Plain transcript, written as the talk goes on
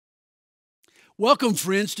Welcome,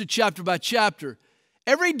 friends, to Chapter by Chapter.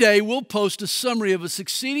 Every day we'll post a summary of a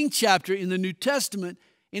succeeding chapter in the New Testament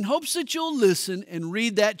in hopes that you'll listen and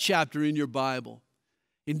read that chapter in your Bible.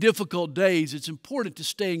 In difficult days, it's important to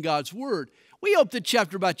stay in God's Word. We hope that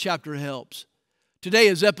Chapter by Chapter helps. Today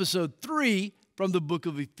is episode 3 from the book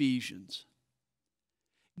of Ephesians.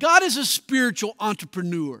 God is a spiritual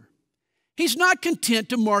entrepreneur. He's not content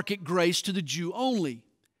to market grace to the Jew only.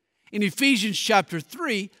 In Ephesians chapter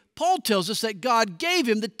 3, Paul tells us that God gave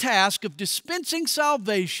him the task of dispensing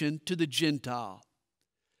salvation to the Gentile.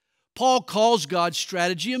 Paul calls God's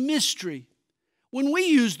strategy a mystery. When we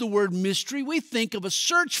use the word mystery, we think of a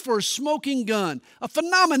search for a smoking gun, a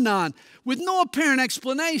phenomenon with no apparent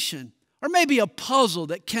explanation, or maybe a puzzle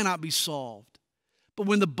that cannot be solved. But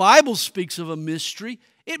when the Bible speaks of a mystery,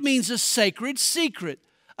 it means a sacred secret,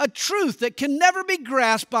 a truth that can never be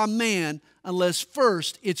grasped by man unless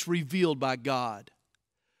first it's revealed by God.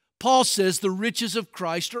 Paul says the riches of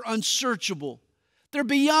Christ are unsearchable. They're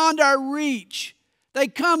beyond our reach. They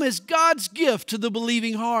come as God's gift to the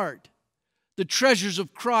believing heart. The treasures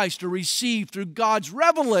of Christ are received through God's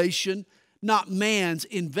revelation, not man's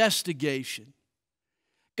investigation.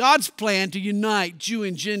 God's plan to unite Jew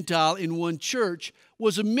and Gentile in one church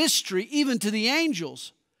was a mystery even to the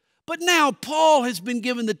angels. But now Paul has been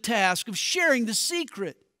given the task of sharing the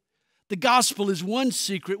secret. The gospel is one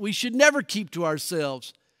secret we should never keep to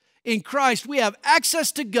ourselves. In Christ, we have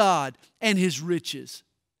access to God and His riches.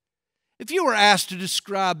 If you were asked to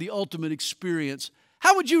describe the ultimate experience,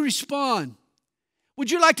 how would you respond?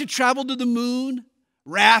 Would you like to travel to the moon,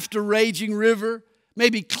 raft a raging river,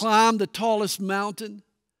 maybe climb the tallest mountain?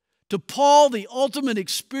 To Paul, the ultimate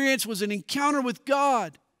experience was an encounter with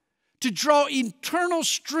God, to draw eternal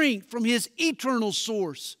strength from His eternal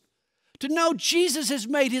source, to know Jesus has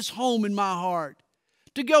made His home in my heart,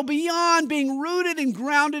 to go beyond being rooted and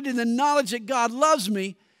grounded in the knowledge that God loves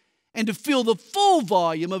me, and to feel the full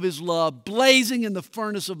volume of His love blazing in the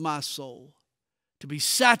furnace of my soul, to be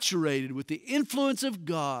saturated with the influence of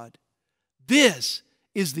God. This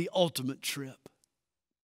is the ultimate trip.